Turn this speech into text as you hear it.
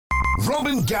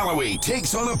Robin Galloway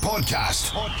takes on a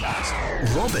podcast.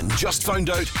 Robin just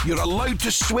found out you're allowed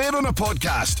to swear on a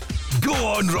podcast. Go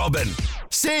on, Robin.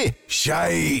 Say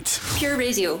shite. Pure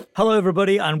Radio. Hello,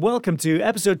 everybody, and welcome to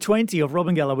episode 20 of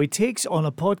Robin Galloway Takes on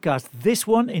a Podcast. This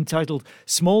one entitled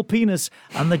Small Penis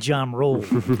and the Jam Roll.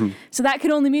 So that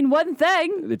can only mean one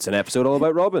thing. It's an episode all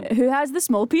about Robin. Who has the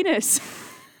small penis?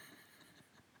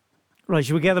 Right,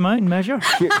 should we get them out and measure?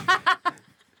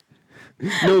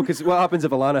 No, because what happens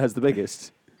if Alana has the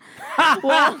biggest?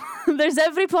 Well, there's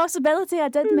every possibility. I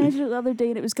did measure it the other day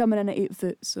and it was coming in at 8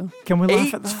 foot, so. Can we laugh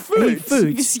 8 at that? foot? 8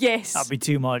 foot? Yes. That'd be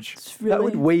too much. It's really... That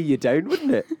would weigh you down,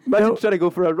 wouldn't it? Imagine trying to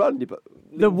go for a run.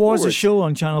 There was a show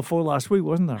on Channel 4 last week,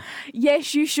 wasn't there?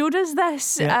 Yes, you showed us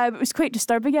this. Yeah. It was quite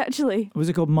disturbing, actually. Was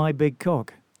it called My Big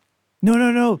Cock? No.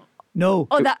 Oh,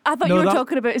 I thought you were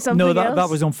talking about something else. No, that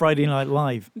was on Friday Night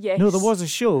Live. Yes. No, there was a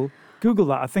show. Google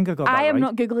that. I think I got that I am right.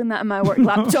 not Googling that on my work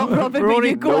laptop, Robin, but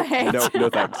you go ahead. No,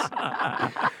 thanks.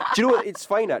 Do you know what? It's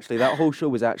fine, actually. That whole show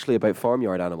was actually about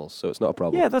farmyard animals, so it's not a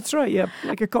problem. Yeah, that's right. Yeah,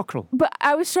 like a cockerel. But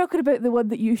I was talking about the one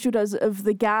that you showed us of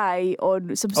the guy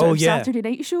on some sort of Saturday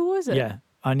night show, was it? Yeah,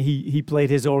 and he played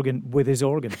his organ with his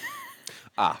organ.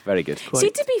 Very good.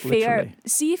 See, to be fair, literally.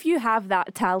 see if you have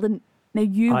that talent. Now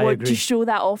you I want agree. to show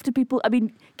that off to people. I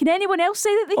mean, can anyone else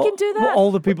say that they can do that? Well, all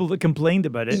the people that complained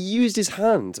about He it. used his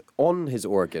hand on his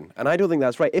organ, and I don't think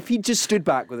that's right. If he just stood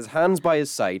back with his hands by his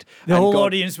side... The and whole got-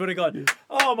 audience would have gone,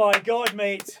 oh my God,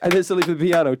 mate. And then suddenly for the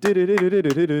piano... I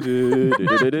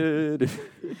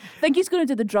think he's going to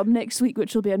do the drum next week,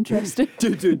 which will be interesting.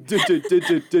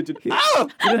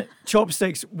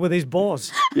 Chopsticks with his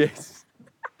balls. Yes.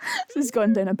 He's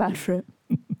gone down a bad route.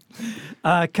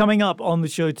 Coming up on the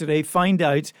show today, find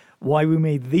out why we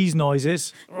made these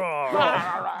noises.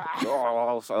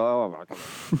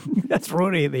 That's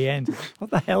Rory at the end. What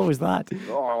the hell was that?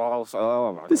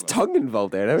 There's tongue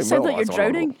involved there. Sounds like you're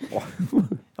drowning.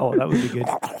 Oh, that would be good.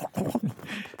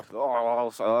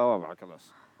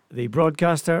 The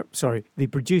the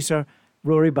producer,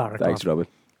 Rory Barraclough, Thanks, Robin.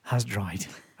 has dried.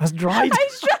 Has dried?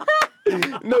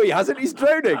 No, he hasn't. He's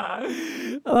drowning.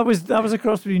 That was a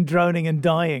cross between drowning and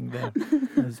dying there.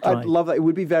 I'd love that. It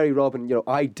would be very Robin. You know,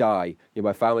 I die. You know,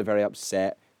 my family very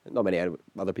upset. Not many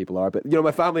other people are, but you know,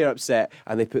 my family are upset,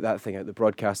 and they put that thing out. The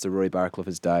broadcaster Rory Barraclough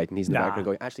has died, and he's in the background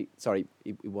going, "Actually, sorry,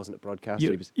 he wasn't a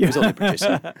broadcaster. He was only a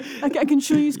producer." I can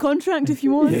show you his contract if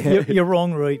you want. You're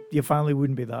wrong, Rory. Your family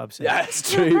wouldn't be that upset. Yeah,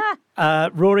 that's true.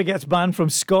 Rory gets banned from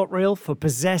ScotRail for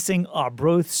possessing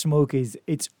Arbroath Smokies.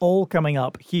 It's all coming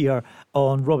up here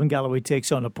on Robin Galloway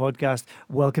Takes on a Podcast.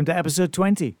 Welcome to episode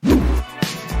 20.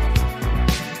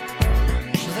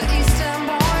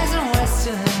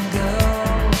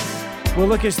 Well,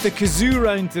 look, it's the kazoo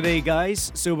round today,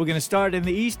 guys. So we're going to start in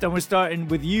the east, and we're starting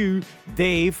with you,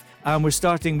 Dave, and we're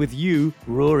starting with you,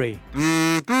 Rory.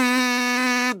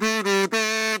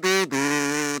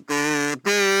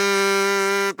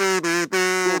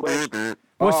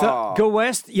 What's that? Go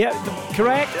west? Yeah,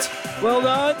 correct. Well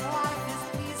done.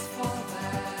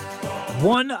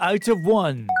 1 out of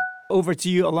 1. Over to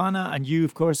you, Alana, and you,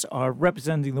 of course, are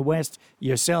representing the West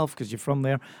yourself because you're from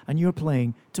there, and you're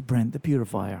playing to Brent the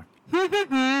Purifier. What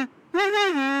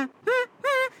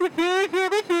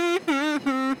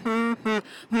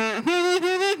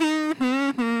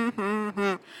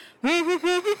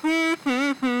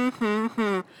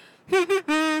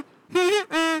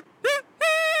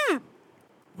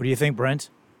do you think, Brent?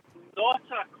 Not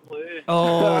a clue.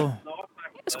 Oh,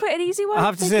 It's quite an easy one. I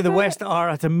have to say the West are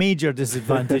at a major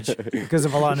disadvantage because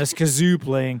of Alana's kazoo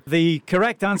playing. The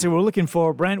correct answer we're looking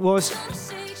for, Brent, was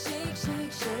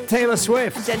Taylor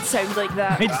Swift. Did sound like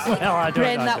that. Well, I don't,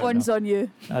 Brent, I that don't one's know. on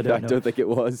you. I don't know. I don't think it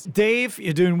was. Dave,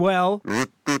 you're doing well.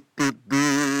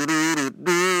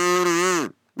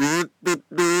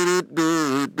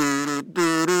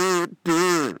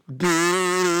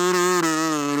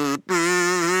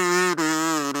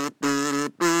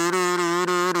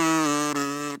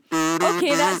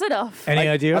 Okay, that's enough. Any I've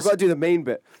ideas? got to do the main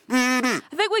bit. I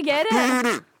think we get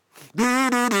it.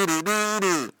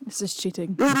 This is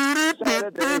cheating. What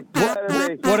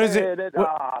is it?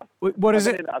 What is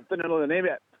it? I don't know the name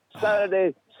yet.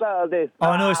 Saturday. Oh,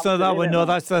 no, it's not that one. No,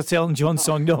 that's Elton John's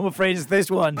song. No, I'm afraid it's this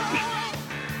one.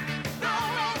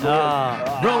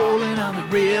 Rolling on the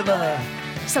river.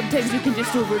 Sometimes we can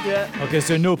just overdo it. Okay,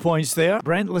 so no points there.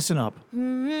 Brent, listen up.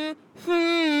 Hang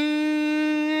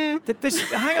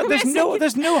on,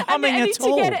 there's no humming I need at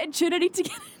all. to get it in tune. I need to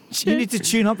get it in tune. You need to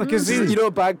tune up the kazoo. You know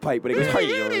a bagpipe when it goes...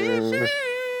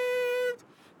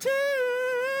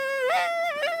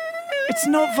 It's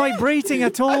not vibrating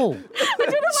at all.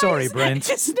 Sorry, Brent.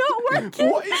 It's not working.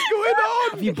 What is going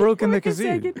on? Have you broken the Wait a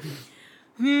kazoo? second.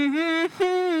 You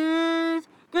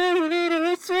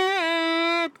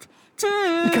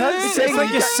can't sing. It's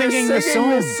like you're singing the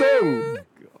song.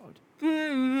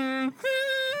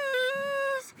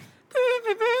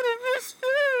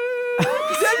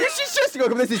 She's just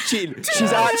going, this is cheating.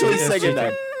 She's actually singing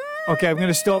now. Okay, I'm going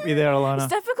to stop you there, Alana.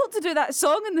 It's difficult to do that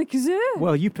song in the kazoo.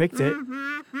 Well, you picked it.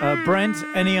 Brent,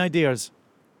 any ideas?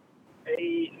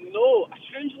 No, I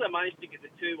strangely managed to get the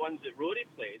two ones that Rory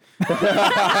played. Come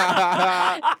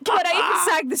on, I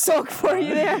even sang the song for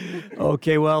you there.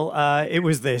 Okay, well, it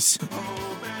was this.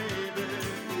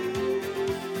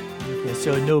 Okay,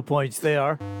 so no points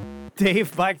there.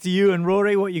 Dave, back to you, and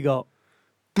Rory, what you got?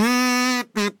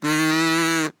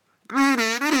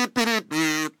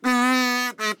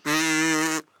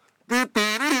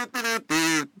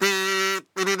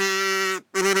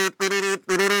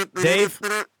 Dave?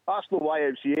 Arsenal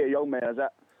YMCA, young man, is it?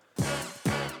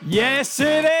 Yes,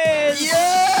 it is!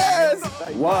 Yes!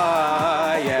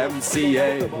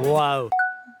 YMCA. Wow.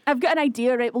 I've got an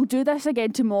idea, right? We'll do this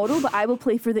again tomorrow, but I will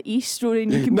play for the East, Rory,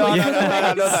 and you can play for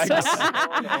the West.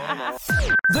 Thanks.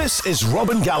 This is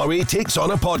Robin Galloway Takes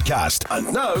On a Podcast.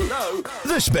 And now,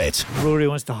 this bit. Rory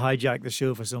wants to hijack the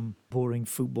show for some boring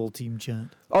football team chat.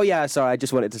 Oh, yeah, sorry. I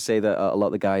just wanted to say that a lot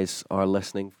of the guys are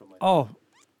listening. From my... Oh,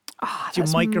 it's your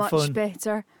That's microphone. much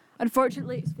better.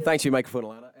 Unfortunately, it's Thanks for your microphone,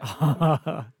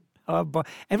 Alana. But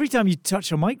every time you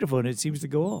touch a microphone, it seems to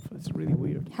go off. It's really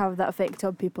weird. have that effect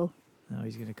on people. No,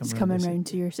 he's going to come It's around coming this- round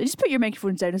to yours. So just put your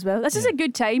microphones down as well. This is a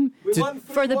good time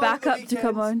for the backup to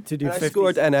come on. to do And I 50.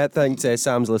 scored, and I think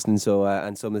Sam's listening, so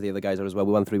and some of the other guys are as well.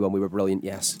 We won 3-1. We were brilliant.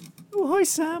 Yes, Oh, hi,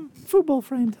 Sam. Football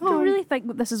friend. I Hi. don't really think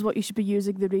that this is what you should be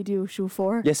using the radio show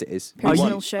for. yes, it is. Are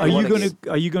Personal you, shout. are you One going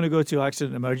again. to go to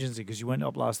accident emergency because you went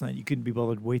up last night? You couldn't be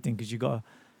bothered waiting because you got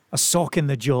a sock in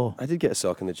the jaw. I did get a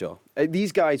sock in the jaw.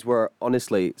 These guys were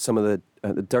honestly some of the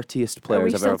dirtiest Are we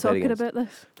players I've still ever played talking against. about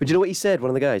this? But you know what he said? One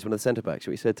of the guys, one of the centre backs,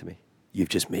 what he said to me? You've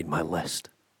just made my list.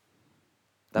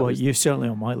 That Well, was, you're certainly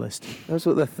on my list. that was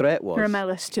what the threat was. You're on my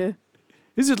list too.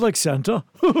 Is it like Santa?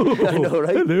 I know,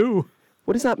 right? Hello.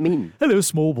 What does that mean? Hello,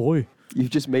 small boy. You've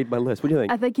just made my list. What do you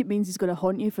think? I think it means he's going to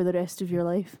haunt you for the rest of your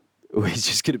life. Oh, he's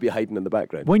just going to be hiding in the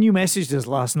background. When you messaged us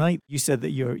last night, you said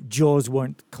that your jaws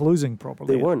weren't closing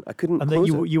properly. They weren't. I couldn't And that close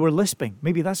you, it. you were lisping.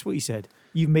 Maybe that's what you said.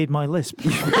 You've made my lisp.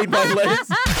 made my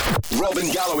list. Robin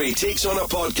Galloway Takes On a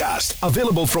Podcast.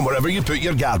 Available from wherever you put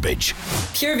your garbage.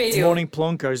 Pure video. Morning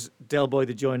Plonkers, Del Boy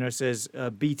the Joiner says,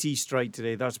 BT strike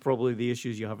today. That's probably the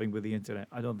issues you're having with the internet.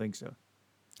 I don't think so.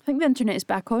 I think the internet is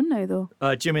back on now,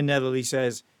 though. Jim in Netherly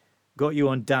says, got you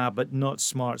on DAB, but not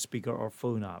smart speaker or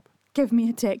phone app. Give me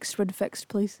a text when fixed,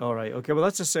 please. All right, okay, well,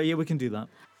 that's a say. Yeah, we can do that.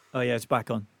 Oh, yeah, it's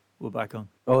back on. We're back on.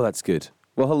 Oh, that's good.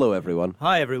 Well, hello, everyone.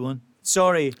 Hi, everyone.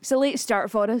 Sorry It's a late start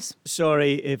for us.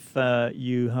 if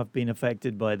you have been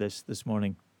affected by this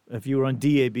morning. If you were on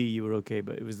DAB, you were okay,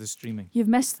 but it was the streaming. You've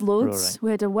missed loads. Right.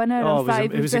 We had a winner Oh, of it was 5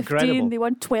 it and was 15. incredible. They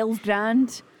won 12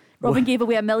 grand. Robin gave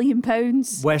away £1 million.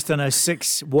 Western are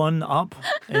 6-1 up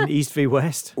in East v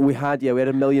West. We had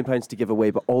 £1 million to give away,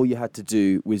 but all you had to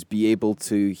do was be able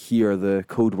to hear the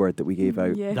code word that we gave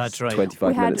out Yes. That's right. 25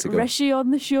 We had minutes ago. Rishi on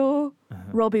the show,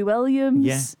 Robbie Williams.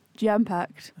 Yeah.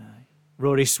 Jam-packed.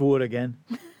 Rory swore again.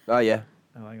 Oh, yeah.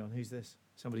 Oh, hang on, who's this?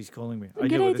 Somebody's calling me. A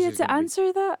good idea to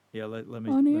answer that. Yeah, let me.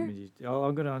 on let air? me just, oh,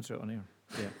 I'm going to answer it on air.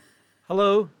 Yeah.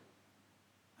 Hello.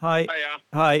 Hi. Hiya.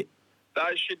 Hi.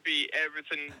 That should be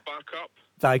everything back up.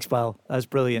 Thanks, pal. That's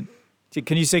brilliant.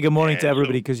 Can you say good morning to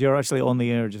everybody? Because you're actually on the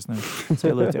air just now. Say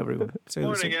hello to everyone. Say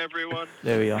hello, Morning, say- everyone.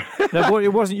 There we are. No, it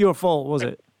wasn't your fault, was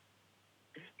it?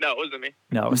 No, it wasn't me.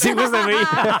 No, it wasn't me.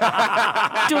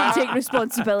 Don't take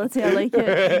responsibility. I like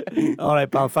it. All right,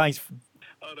 pal. Thanks.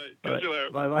 All right, All catch you later.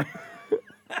 Bye bye.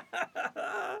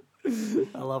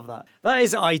 I love that. That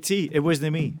is IT. It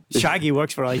wasn't me. Shaggy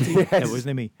works for IT. It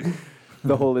wasn't me.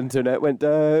 The whole internet went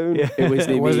down.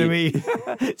 It wasn't me.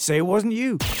 Say it wasn't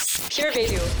you. Pure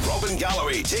video. Robin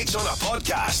Galloway Takes On a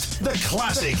Podcast. The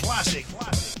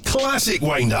classic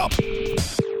wind up.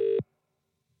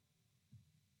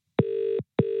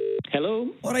 Hello.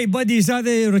 All right, buddy, is that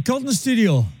the recording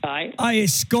studio? Aye. Aye,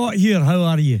 it's Scott here. How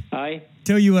are you? Aye.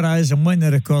 Tell you what it is, I'm wanting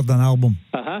to record an album.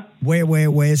 Uh-huh.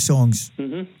 Wet songs.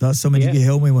 Mm-hmm. That's something Yeah. you can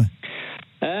help me with.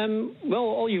 Well,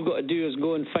 all you've got to do is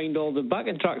go and find all the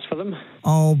backing tracks for them.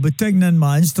 I'll be taking in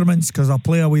my instruments because I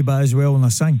play a wee bit as well when I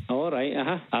sing. All right,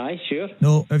 uh-huh. Aye, sure.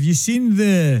 No, have you seen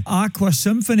the Aqua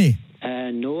Symphony?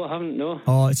 No, I haven't, no.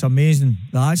 Oh, it's amazing.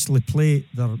 They actually play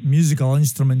their musical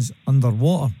instruments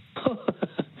underwater.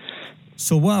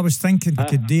 So what I was thinking, we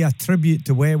could do a tribute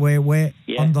to Wet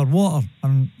Yeah. underwater,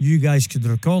 and you guys could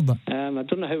record it. I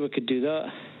don't know how we could do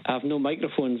that. I have no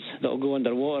microphones that'll go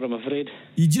underwater, I'm afraid.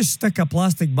 You just stick a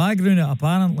plastic bag around it,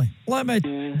 apparently. Let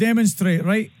me demonstrate,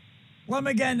 right? Let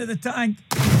me get into the tank.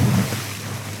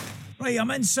 Right,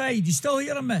 I'm inside. You still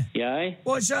hearing me? Yeah, aye.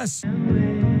 What's this? Hear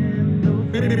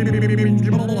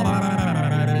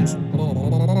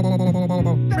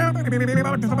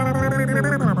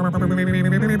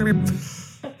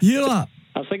that?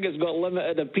 I think it's got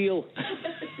limited appeal.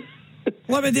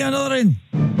 Let me do another one.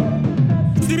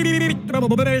 What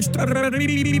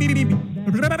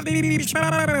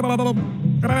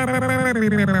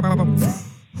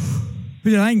do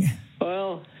you think?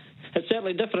 Well, it's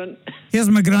certainly different. Here's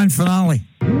my grand finale.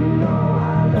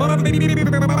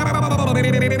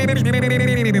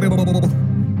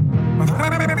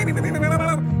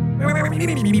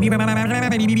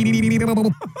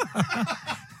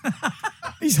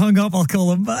 He's hung up, I'll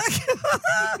call him back.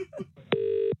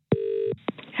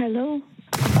 Hello?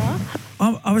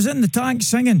 I was in the tank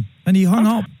singing and he hung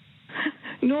up.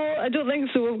 No, I don't think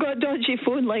so. We've got a dodgy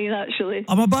phone line, actually.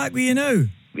 Am I back with you now?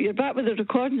 You're back with the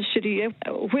recording studio.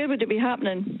 Where would it be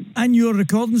happening? In your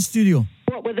recording studio.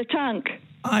 What, with the tank?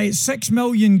 Aye, it's 6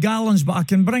 million gallons, but I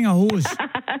can bring a hose.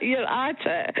 You're at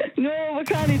it. No, we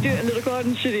can't do it in the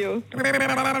recording studio.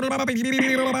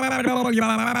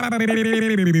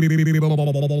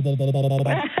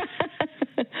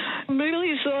 I'm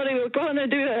really sorry, we're going to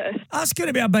do it. That's going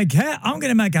to be a big hit. I'm going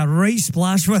to make a right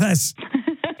splash with this.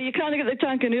 You can't get the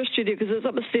tank in your studio because it's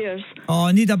up the stairs. Oh,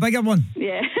 I need a bigger one.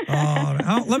 Yeah. All right.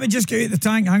 Oh, let me just get out the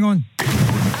tank. Hang on.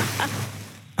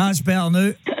 That's better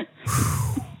now.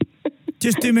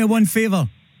 Just do me one favour.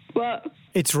 What?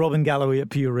 It's Robin Galloway at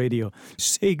Pure Radio.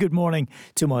 Say good morning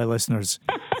to my listeners.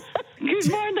 Good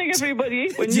morning, everybody.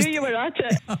 We knew you were at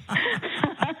it.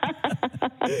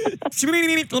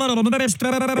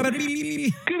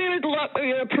 Good luck with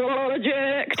your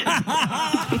project.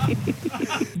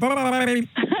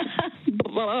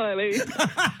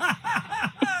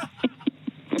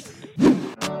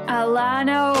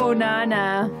 Alana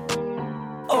Onana.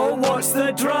 Oh, what's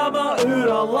the drama? Ooh,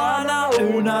 Alana,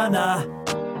 ooh, na, na.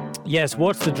 Yes,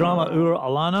 what's the drama? Ooh,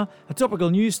 Alana. A topical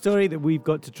news story that we've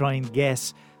got to try and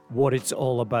guess what it's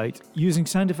all about using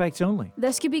sound effects only.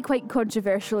 This could be quite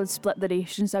controversial and split the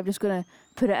nation, so I'm just going to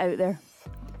put it out there.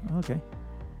 Okay.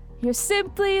 You're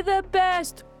simply the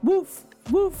best. Woof,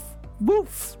 woof,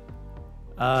 woof.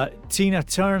 Tina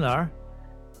Turner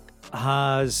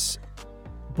has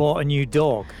bought a new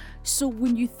dog. So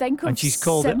when you think of And she's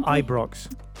called it Ibrox.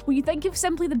 When you think of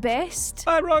Simply the Best,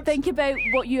 Ibrox. Think about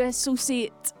what you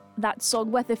associate that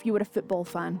song with if you were a football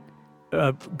fan.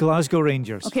 Glasgow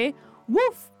Rangers. Okay?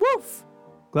 Woof, woof.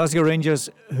 Glasgow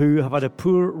Rangers, who have had a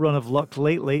poor run of luck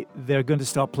lately, they're going to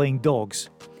start playing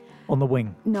dogs on the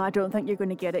wing. No, I don't think you're going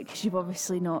to get it because you've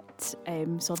obviously not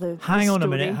saw the Hang on a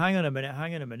story.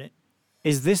 minute.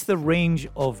 Is this the range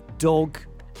of dog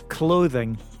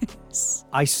clothing?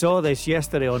 I saw this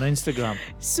yesterday on Instagram.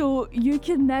 So you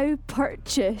can now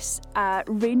purchase a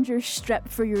Ranger strip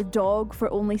for your dog for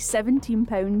only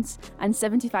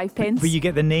 £17.75. But you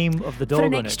get the name of the dog for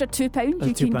an on extra it. £2,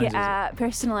 you can £2, get a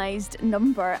personalised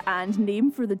number and name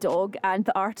for the dog. And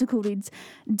the article reads,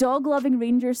 dog-loving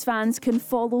Rangers fans can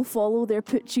follow their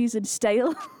poochies in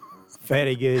style.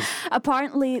 Very good.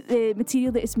 Apparently, the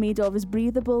material that it's made of is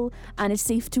breathable and is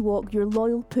safe to walk your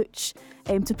loyal pooch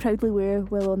to proudly wear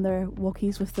while on their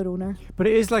walkies with their owner. But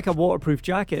it is like a waterproof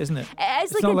jacket, isn't it? It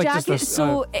is It's like not a like jacket, just a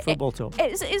so football top.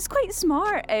 It's quite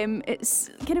smart. It's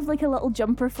kind of like a little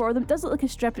jumper for them. It does look like a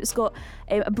strip. It's got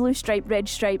a blue stripe, red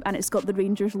stripe, and it's got the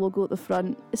Rangers logo at the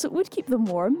front. So it would keep them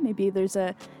warm. Maybe there's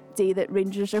a day that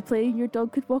Rangers are playing, your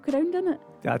dog could walk around in it.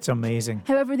 That's amazing.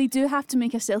 However, they do have to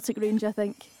make a Celtic range, I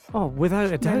think. Oh, without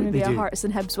a doubt Maybe they a do. Hearts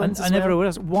and Hibs ones and as well. everywhere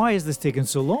else. Why is this taking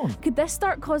so long? Could this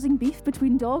start causing beef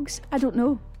between dogs? I don't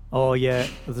know. Oh yeah.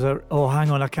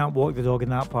 Hang on, I can't walk the dog in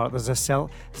that part. There's a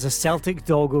Celtic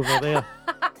dog over there.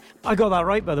 I got that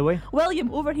right, by the way.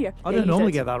 William, over here. I Yeah, didn't you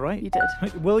normally did. get that right. You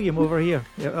did. William, over here.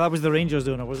 Yeah, that was the Rangers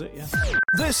owner, was it? Yeah.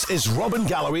 This is Robin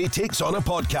Galloway Takes On a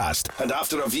Podcast. And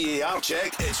after a VAR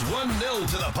check, it's 1-0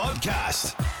 to the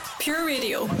podcast. Pure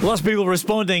Radio. Lots of people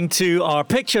responding to our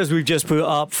pictures we've just put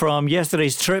up from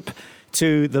yesterday's trip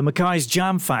to the Mackay's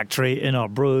Jam Factory in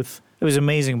Arbroath. It was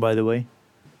amazing, by the way.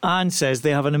 Anne says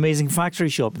they have an amazing factory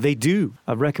shop. They do.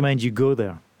 I recommend you go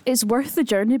there. It's worth the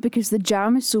journey because the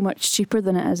jam is so much cheaper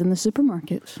than it is in the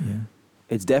supermarkets. Yeah.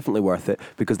 It's definitely worth it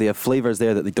because they have flavours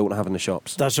there that they don't have in the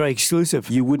shops. That's right, exclusive.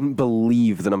 You wouldn't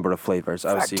believe the number of flavours.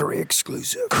 Factory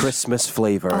exclusive. Christmas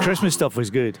flavour. Christmas stuff was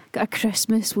good. Got a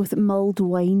Christmas with mulled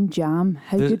wine jam.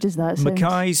 How good does that sound?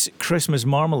 Mackay's Christmas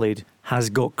marmalade has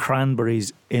got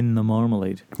cranberries in the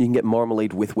marmalade. You can get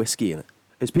marmalade with whiskey in it.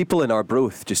 There's people in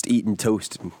Arbroath just eating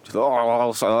toast. And just,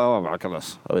 my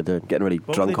goodness. Oh, they're getting really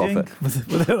drunk off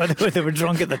it. They were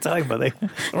drunk at the time, were they?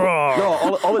 No,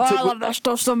 all it took I love this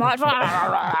stuff so much.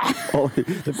 well,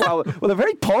 they're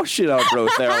very posh in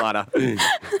Arbroath there, Alana.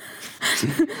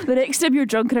 The next time you're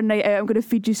drunk on a night out, I'm going to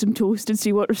feed you some toast and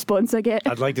see what response I get.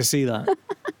 I'd like to see that.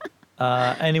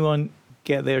 Anyone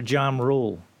get their jam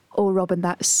roll? Oh, Robin,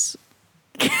 that's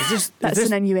That's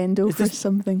an innuendo for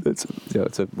something. It's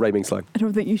a rhyming slang. I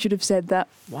don't think you should have said that.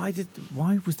 Why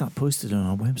was that posted on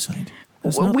our website?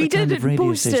 That's Well, not we the kind of didn't radio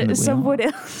post station it. that we Someone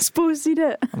are. else posted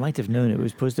it. I might have known it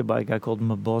was posted by a guy called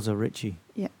Maboza Ritchie.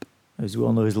 Yep. As we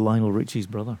all know, is Lionel Richie's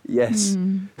brother. Yes.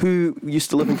 Who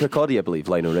used to live in Kirkcaldy, I believe,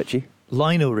 Lionel Richie.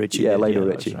 Lionel Richie. Yeah, did, Lionel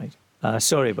that's Richie. right.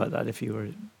 Sorry about that if you were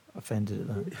offended at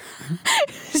that.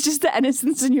 It's just the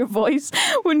innocence in your voice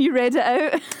when you read it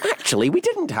out. Actually, we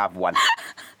didn't have one.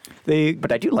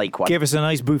 But I do like one. Gave us a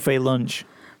nice buffet lunch.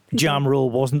 Jam roll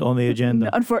wasn't on the agenda.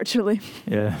 Unfortunately.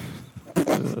 Yeah.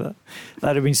 That'd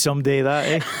have been some day, that,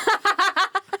 eh?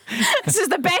 This is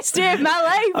the best day of my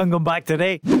life. I'm going back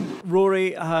today.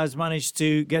 Rory has managed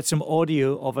to get some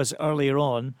audio of us earlier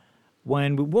on.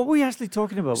 What were we actually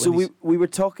talking about? So we were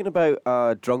talking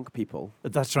about drunk people.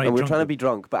 That's right. And we're trying to be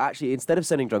drunk, but actually, instead of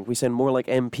sounding drunk, we sound more like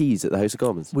MPs at the House of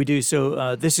Commons. We do.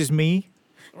 So this is me.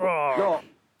 No.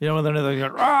 You know, when they're going,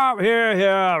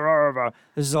 here.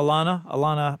 This is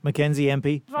Alana Mackenzie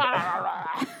MP.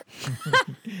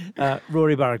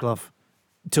 Rory Barraclough,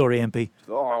 Tory MP.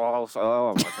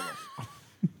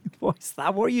 What's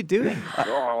that? What are you doing?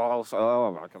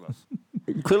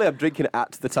 Clearly, I'm drinking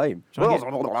at the time. Try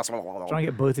and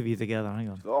get both of you together. Hang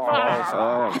on.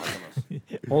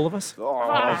 All of us?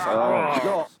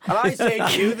 No. And I say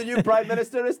to you, the new Prime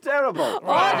Minister is terrible.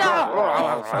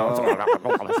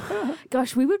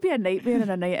 Gosh, we would be a nightmare on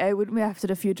a night out, wouldn't we,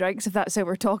 after a few drinks, if that's how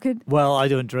we're talking? Well, I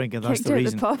don't drink, and that's Kicked the out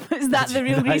reason. the pub. Is that the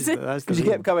real reason? Because you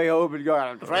kept coming home and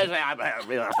going,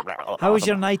 How was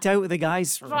your night out with the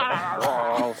guys?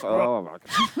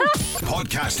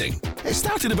 Podcasting. It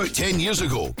started about 10 years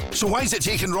ago. So why is it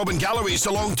taking Robin Galloway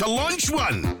so long to launch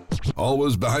one?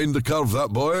 Always behind the curve, that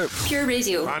boy. Pure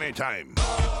Radio. Anytime.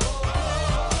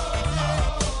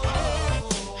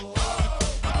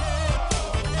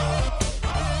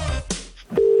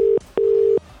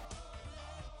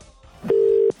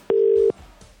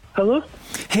 Hello?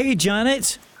 Hey,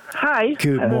 Janet. Hi.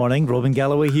 Good morning. Robin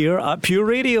Galloway here at Pure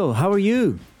Radio. How are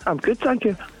you? I'm good, thank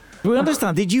you. We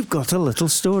understand that you've got a little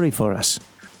story for us.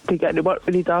 To get into work,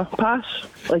 we need a pass.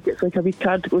 It's like a wee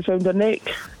card that goes round your neck.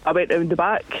 I went round the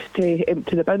back to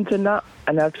empty the bins and that,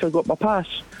 and I'd forgot my pass.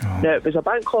 Now, it was a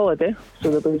bank holiday,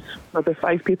 so there was maybe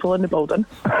 5 people in the building.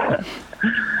 I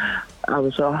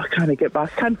was, can I get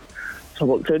back in? So I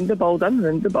walked round the building,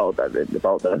 nobody. I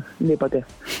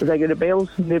was ringing the bells,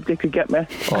 nobody could get me.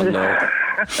 Oh, no.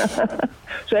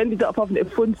 So I ended up having to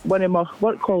phone one of my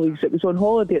work colleagues that was on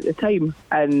holiday at the time,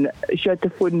 and she had to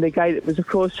phone the guy that was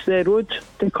across the road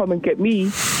to come and get me.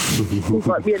 He's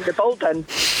like me in the building.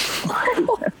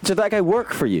 Did that guy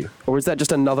work for you? Or was that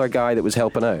just another guy that was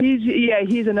helping out?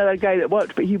 He's another guy that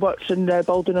worked, but he works in the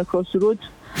building across the road.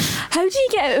 How do you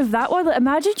get out of that one? Like,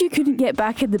 imagine you couldn't get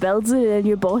back in the building and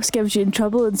your boss gives you in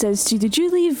trouble and says to you, did you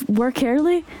leave work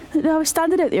early? I was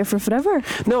standing out there for forever.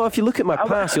 No, if you look at my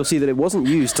pass, you'll see that it wasn't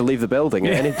used to leave the building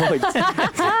at any point.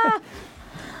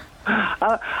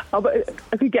 I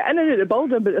could get in and out of the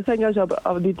building, but the thing is, I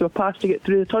would need a pass to get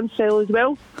through the turnstile as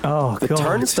well. Oh, The God.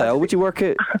 turnstile? Would you work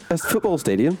at a football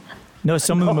stadium? No,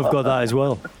 some of them have got that as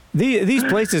well. These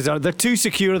places, they're too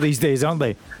secure these days, aren't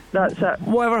they? That's it.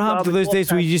 Whatever happened to those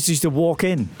days where you just used to walk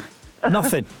in?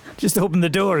 Nothing. Just open the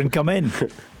door and come in.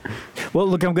 Well,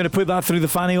 look, I'm going to put that through the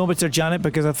fanny-ometer, Janet,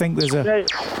 because I think there's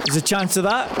a chance of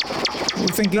that. We're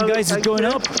thinking, guys, it's going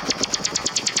up.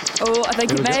 Oh, I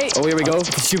think it may. Oh, here we go.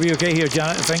 It should be okay here,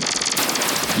 Janet, I think.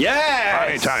 Yeah!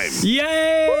 Anytime.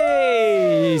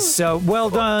 Yay! So, well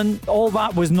done. All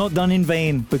that was not done in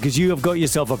vain, because you have got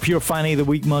yourself a Pure Fanny of the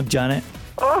Week mug, Janet.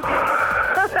 Oh,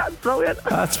 that's brilliant.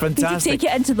 That's You can fantastic.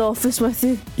 take it into the office with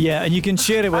you. Yeah, and you can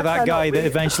share it with that guy that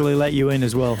eventually let you in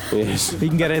as well. Yes. He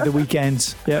can get it at the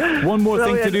weekends. Yeah. One more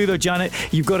thing to Brilliant. do, though, Janet.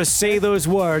 You've got to say those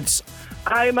words.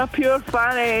 I'm a pure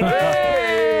fanny.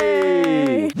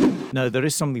 Now, there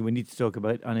is something we need to talk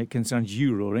about, and it concerns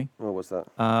you, Rory. Oh, what's that?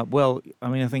 Well, I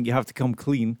mean, I think you have to come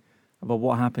clean about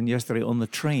what happened yesterday on the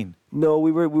train. No,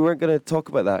 we weren't going to talk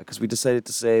about that because we decided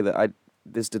to say that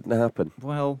this didn't happen.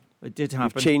 Well, it did You've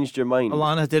happen. changed your mind.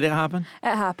 Alana, did it happen?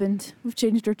 It happened. We've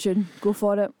changed our tune. Go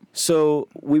for it. So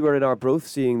we were in Arbroath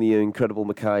seeing the Incredible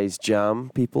Mackay's Jam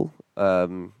people.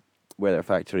 where their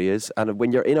factory is, and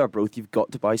when you're in Arbroath, you've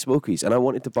got to buy smokies. And I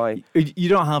wanted to buy. You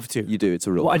don't have to. You do. It's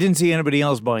a rule. Well, I didn't see anybody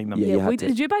else buying them. Yeah, you had to.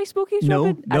 Did you buy smokies, No.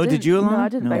 Robin? No, did you, Alana? No, I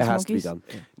didn't buy It smokies. has to be done.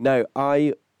 Now,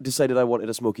 I decided I wanted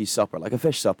a smoky supper, like a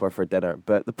fish supper for dinner.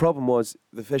 But the problem was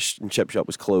the fish and chip shop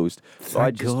was closed. So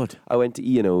Thank God. I went to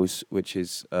Ian O's, which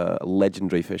is a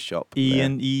legendary fish shop.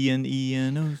 Ian O's.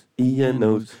 Ian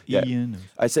O's. Yeah. Ian O's.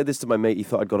 I said this to my mate. He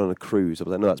thought I'd gone on a cruise. I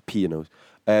was like, no, that's P&O's.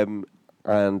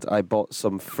 And I bought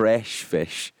some fresh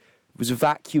fish. It was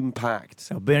vacuum packed.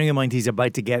 So bearing in mind he's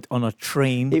about to get on a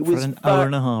train It for was an hour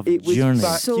and a half It was journey.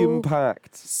 vacuum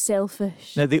packed.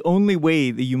 Selfish. Now, the only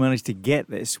way that you managed to get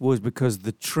this was because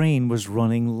the train was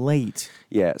running late.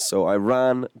 Yeah, so I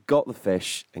ran, got the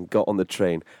fish, and got on the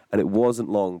train. And it wasn't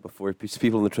long before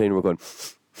people on the train were going,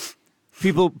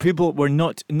 People were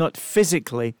not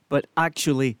physically, but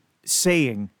actually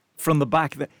saying from the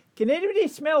back that, can anybody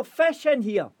smell fish in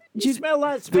here? Do you smell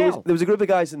that smell? there was a group of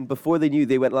guys, and before they knew,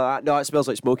 they went like, no, it smells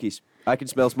like smokies. I can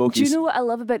smell smokies. Do you know what I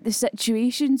love about the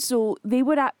situation? So they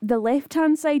were at the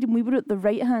left-hand side and we were at the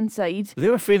right-hand side. They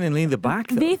were feeling in the back,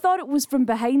 though. They thought it was from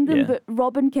behind them, Yeah. but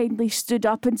Robin kindly stood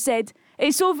up and said,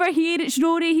 it's over here, it's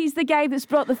Rory, he's the guy that's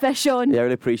brought the fish on. Yeah, I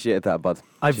really appreciated that, bud.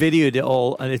 I videoed it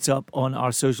all, and it's up on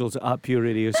our socials at Pure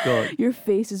Radio Scott. Your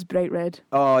face is bright red.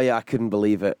 Oh, yeah, I couldn't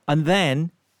believe it. And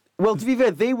then... Well, to be fair,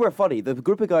 they were funny. The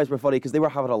group of guys were funny because they were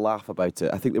having a laugh about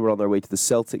it. I think they were on their way to the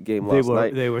Celtic game last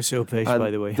night. They were so pissed, And by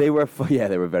the way. They were, yeah,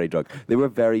 they were very drunk. They were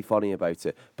very funny about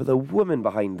it. But the woman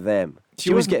behind them,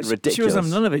 she was getting ridiculous. She was having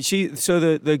none of it. So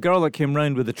the girl that came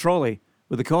round with the trolley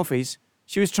with the coffees,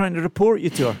 she was trying to report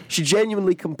you to her. She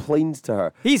genuinely complained to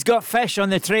her. He's got fish on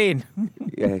the train.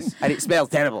 Yes, and it smells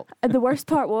terrible. And the worst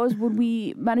part was when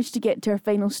we managed to get to our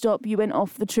final stop, you went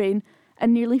off the train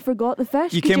and nearly forgot the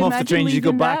fish. You Could came off the imagine train, you go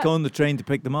leaving back that on the train to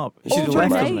pick them up. You should have left them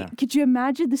there. overnight? Could you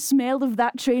imagine the smell of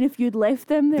that train if you'd left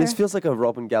them there? This feels like a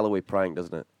Robin Galloway prank,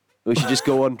 doesn't it? We should just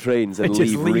go on trains and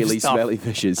Just leave leave really stuff. smelly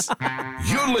fishes.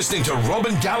 You're listening to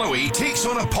Robin Galloway Takes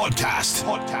on a Podcast.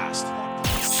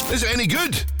 Is it any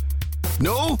good?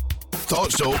 No?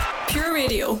 Thought so. Pure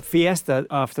Radio. Fiesta,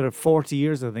 after 40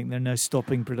 years, I think, they're now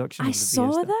stopping production I of the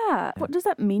saw Fiesta. that. What does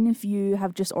that mean if you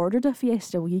have just ordered a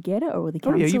Fiesta? Will you get it or will they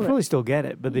Oh, cancel yeah, you it? probably still get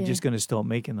it, but they're Yeah. just going to stop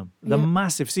making them. They're Yeah.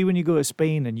 massive. See, when you go to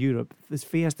Spain and Europe, there's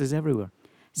Fiestas everywhere.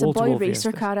 It's a boy Wall-to-wall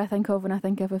racer Fiestas. car I think of when I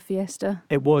think of a Fiesta.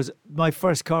 It was, my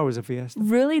first car was a Fiesta.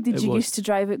 Really? Did It you was. used to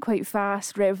drive it quite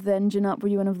fast, rev the engine up? Were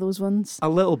you one of those ones? A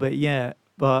little bit, yeah,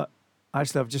 but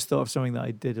actually I've just thought of something that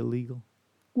I did illegal.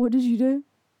 What did you do?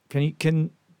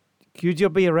 Could you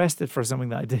be arrested for something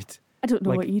that I did I don't know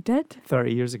Like- what you did.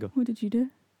 30 years ago? What did you do?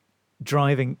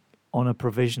 Driving on a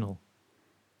provisional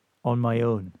on my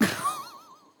own. Oh,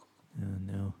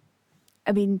 no.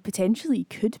 I mean, potentially you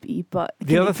could be, but The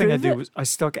can you other thing I prove did it? was I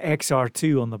stuck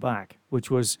XR2 on the back,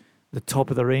 which was the top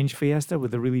of the range Fiesta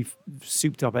with a really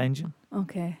souped up engine.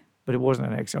 Okay. But it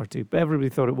wasn't an XR2, but everybody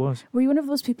thought it was. Were you one of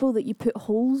those people that you put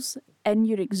holes in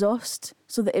your exhaust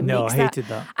so that it No, makes I hated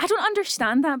that. I don't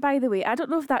understand that, by the way. I don't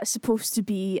know if that's supposed to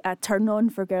be a turn on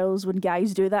for girls when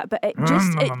guys do that, but it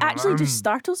actually just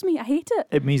startles me. I hate it.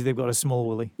 It means they've got a small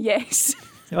willy. Yes.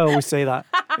 I always say that.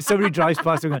 If somebody drives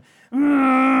past, I'm going,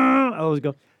 I always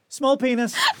go, small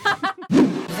penis.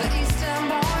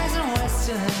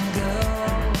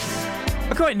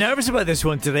 I'm quite nervous about this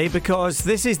one today because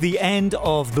this is the end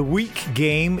of the week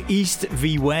game. East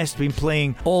v West been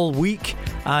playing all week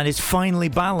and it's finally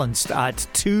balanced at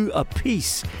 2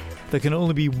 apiece. There can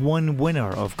only be one winner,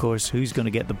 of course. Who's going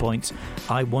to get the points?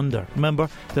 I wonder. Remember,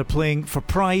 they're playing for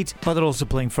pride, but they're also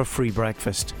playing for free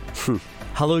breakfast.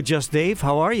 Hello, Just Dave.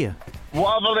 How are you?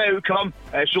 Whatever the outcome,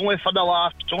 it's only for the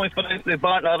laugh. It's only for the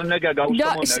banter and the giggles. No,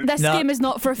 Come on now. this game is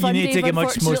not for fun, You need to Dave, take it much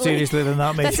more unfortunately. seriously than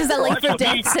that, mate. This is a life or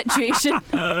death situation.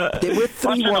 We're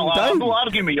 3-1 Don't down.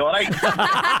 argue me, all right?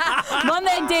 Come on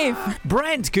then, Dave.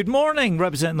 Brent, good morning,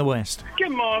 representing the West.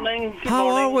 Good morning. Good How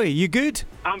morning. are we? You good?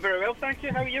 I'm very well, thank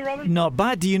you. How are you, Robin? Not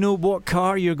bad. Do you know what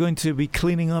car you're going to be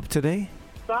cleaning up today?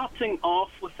 Starting off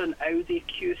with an Audi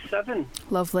Q7.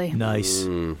 Lovely. Nice.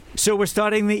 So we're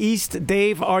starting the East.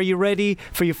 Dave, are you ready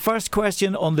for your first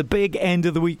question on the big end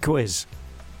of the week quiz?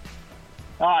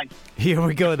 Aye. Here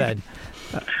we go then.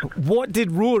 What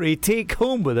did Rory take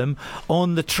home with him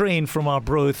on the train from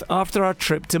Arbroath after our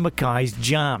trip to Mackay's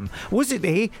Jam? Was it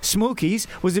A, Smokies?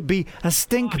 Was it B, a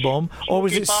stink bomb? Or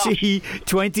was it C,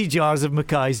 20 jars of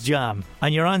Mackay's Jam?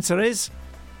 And your answer is?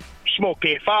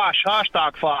 Smoky fash.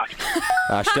 Hashtag fash.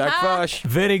 Hashtag fash.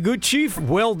 Very good, Chief.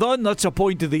 Well done. That's a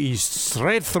point to the East.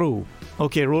 Straight through.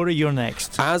 Okay, Rory, you're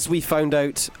next. As we found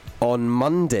out On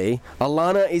Monday,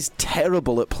 Alana is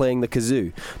terrible at playing the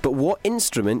kazoo, but what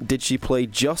instrument did she play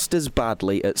just as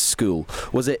badly at school?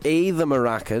 Was it A, the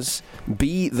maracas,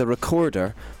 B, the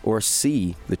recorder, or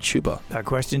C, the tuba? That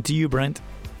question to you, Brent.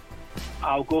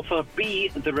 I'll go for B,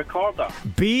 the recorder.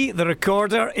 B, the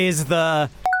recorder, is the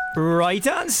right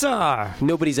answer.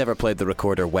 Nobody's ever played the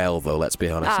recorder well, though, let's be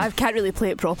honest. I can't really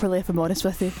play it properly, if I'm honest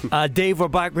with you. Dave, we're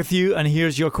back with you, and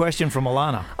here's your question from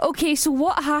Alana. Okay, so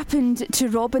what happened to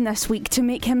Robin this week to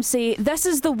make him say, "This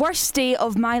is the worst day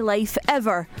of my life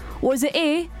ever"? Was it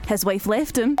A, his wife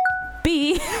left him,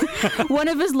 B, one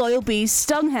of his loyal bees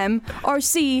stung him, or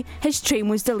C, his train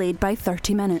was delayed by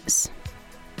 30 minutes?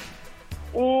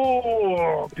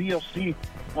 Oh, B or C?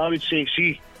 I would say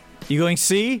C. You going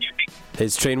C?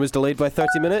 His train was delayed by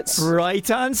 30 minutes? Right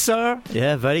answer.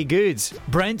 Yeah, very good.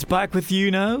 Brent, back with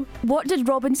you now. What did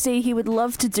Robin say he would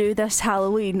love to do this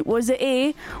Halloween? Was it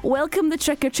A, welcome the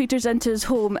trick-or-treaters into his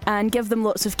home and give them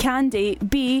lots of candy?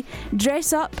 B,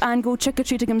 dress up and go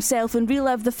trick-or-treating himself and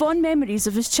relive the fond memories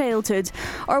of his childhood?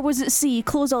 Or was it C,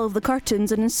 close all of the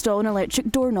curtains and install an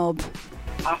electric doorknob?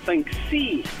 I think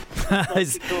C.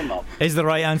 is the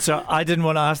right answer. I didn't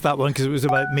want to ask that one because it was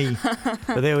about me.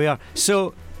 But there we are.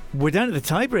 So we're down to the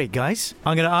tie-break, guys.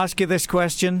 I'm going to ask you this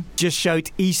question. Just shout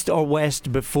east or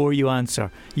west before you answer.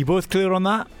 You both clear on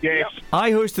that? Yes. I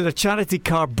hosted a charity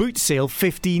car boot sale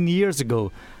 15 years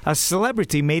ago. A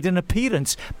celebrity made an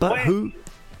appearance, but West. who?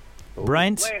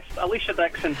 Brent? West, Alicia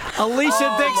Dixon.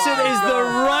 Alicia Dixon is the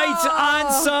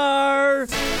right answer.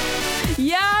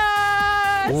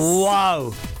 Yes!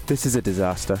 Wow. This is a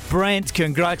disaster. Brent,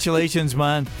 congratulations,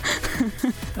 man.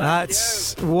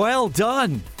 That's well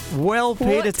done. Well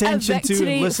paid What attention a to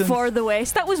victory and listened. for the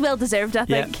West. That was well deserved, I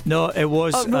Yeah, think. no, it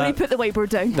was. Oh, Rory, put the whiteboard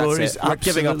down. That's Rory's it. We're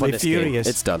giving up on absolutely this game. furious.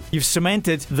 It's done. You've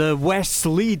cemented the West's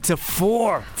lead to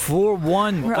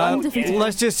 4-1. We're undefeated.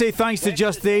 Let's just say thanks to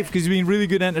Just Dave because you've been really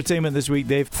good entertainment this week,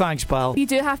 Dave. Thanks, pal. You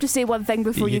do have to say one thing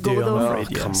before You you, go, do, I'm though. afraid,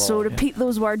 yeah. Come So on, repeat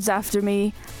those words after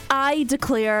me. I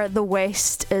declare the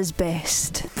West is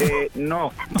best.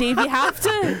 No. Dave, you have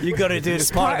to. You got to do it as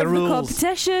It's part of the rules.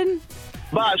 competition.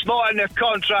 That's not in the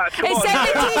contract. Come It's on. in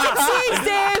the T's and C's,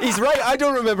 Dave. He's right. I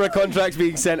don't remember a contract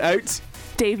being sent out.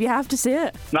 Dave, you have to say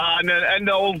it. Nah, and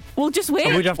they'll We'll just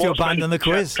wait. We'd have to abandon the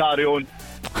quiz. carry on.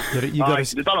 You Aye, got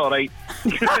they've done all right.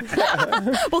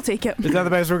 We'll take it. Is that the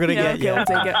best we're going to Yeah, get?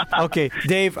 okay, we'll take it. Okay,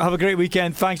 Dave, have a great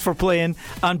weekend. Thanks for playing.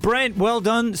 And Brent, well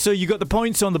done. So you got the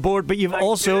points on the board, but you've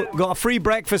also got a free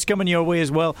breakfast coming your way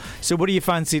as well. So what do you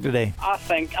fancy today? I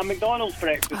think a McDonald's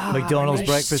breakfast. McDonald's nice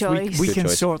breakfast. choice. We Good can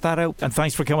choice. sort that out. And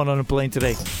thanks for coming on and playing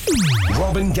today.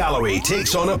 Robin Galloway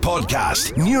takes on a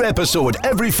podcast. New episode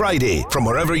every Friday from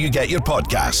wherever you get your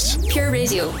podcasts. Pure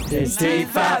Radio. It's Deep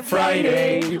Fat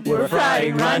Friday. We're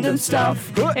frying random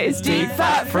stuff. It's Deep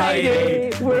Fat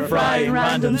Friday. We're frying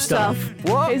random stuff.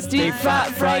 What? It's Deep Fat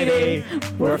Friday.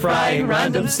 We're frying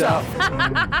random stuff.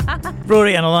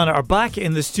 Rory and Alana are back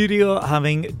in the studio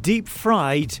having deep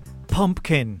fried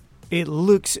pumpkin. It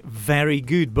looks very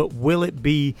good, but will it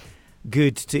be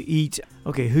good to eat?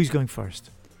 Okay, who's going first?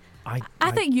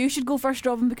 I think you should go first,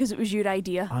 Robin, because it was your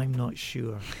idea. I'm not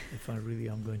sure if I really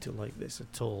am going to like this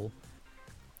at all.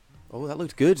 Oh, that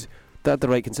looked good. That had the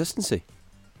right consistency.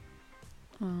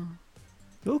 Oh,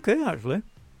 Okay, actually.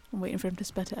 I'm waiting for him to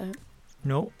spit it out.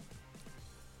 No,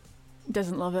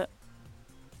 Doesn't love it.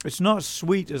 it's not as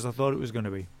sweet as I thought it was going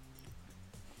to be.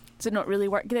 Does it not really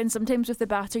work? Then sometimes with the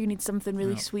batter, you need something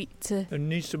really No. sweet to. There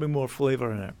needs to be more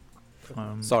flavour in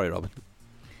it. Sorry, Robin.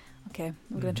 Okay,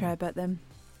 I'm going to try a bit then.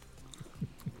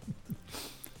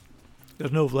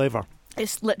 There's no flavour.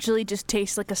 It's literally just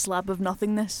tastes like a slab of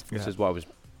nothingness. This is what I was.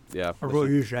 Yeah. Or what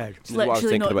you said. It's This is what I was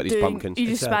literally thinking not about these doing. pumpkins. You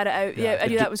just It's, spat it out. yeah. Yeah, I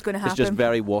knew that was going to happen. It's just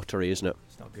very watery, isn't it?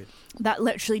 It's not good. That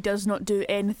literally does not do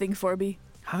anything for me.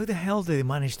 How the hell do they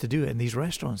manage to do it in these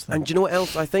restaurants then? And do you know what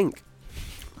else I think?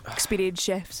 Experienced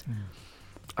chefs.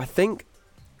 I think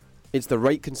it's the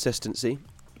right consistency.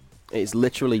 It's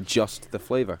literally just the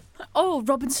flavour. Oh,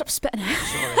 Robin, stop spitting it.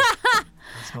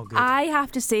 That's not good. I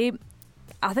have to say,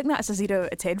 I think that's a 0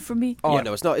 out of 10 from me. Oh Yeah.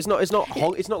 no, it's not. It's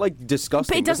not like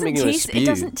disgusting. But it doesn't make you wanna taste. It spew.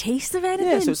 doesn't taste of anything.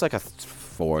 Yeah, so it's like a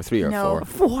 4, 3 or No.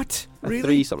 4. What? A Really?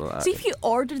 3, something like that. See, if you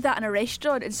ordered that in a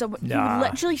restaurant and someone Nah. you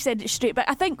literally said it straight back.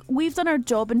 I think we've done our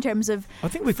job in terms of I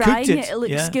think we've frying cooked it. it. It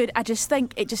looks yeah. good. I just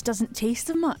think it just doesn't taste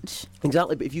of much.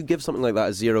 Exactly, but if you give something like that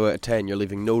a 0 out of 10, you're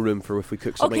leaving no room for if we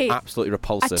cook something Okay, absolutely A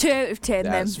repulsive. 2 out of 10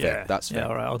 then. That's fair. That's fair. Yeah,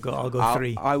 all right. I'll go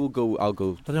 3. I will go. I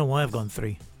don't know why I've gone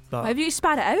 3. Have you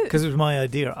spat it out? Because it was my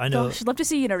idea. I know. Gosh, I'd love to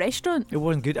see you in a restaurant. It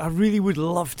wasn't good. I really would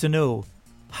love to know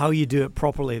how you do it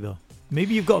properly, though.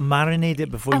 Maybe you've got to marinate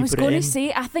it before I you was put it going in. to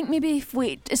say, I think maybe if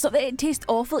it's not that it tastes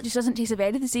awful, it just doesn't taste of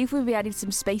anything. See if we added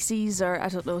some spices or, I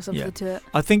don't know, something to it.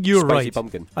 I think you're Spicy right.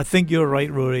 pumpkin. I think you're right,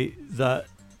 Rory, that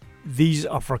these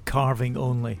are for carving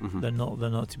only. Mm-hmm. They're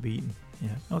not to be eaten. Yeah,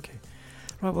 okay.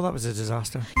 Right, well, that was a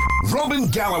disaster. Robin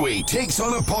Galloway takes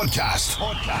on a podcast.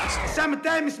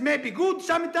 Sometimes maybe good,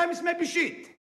 sometimes maybe shit.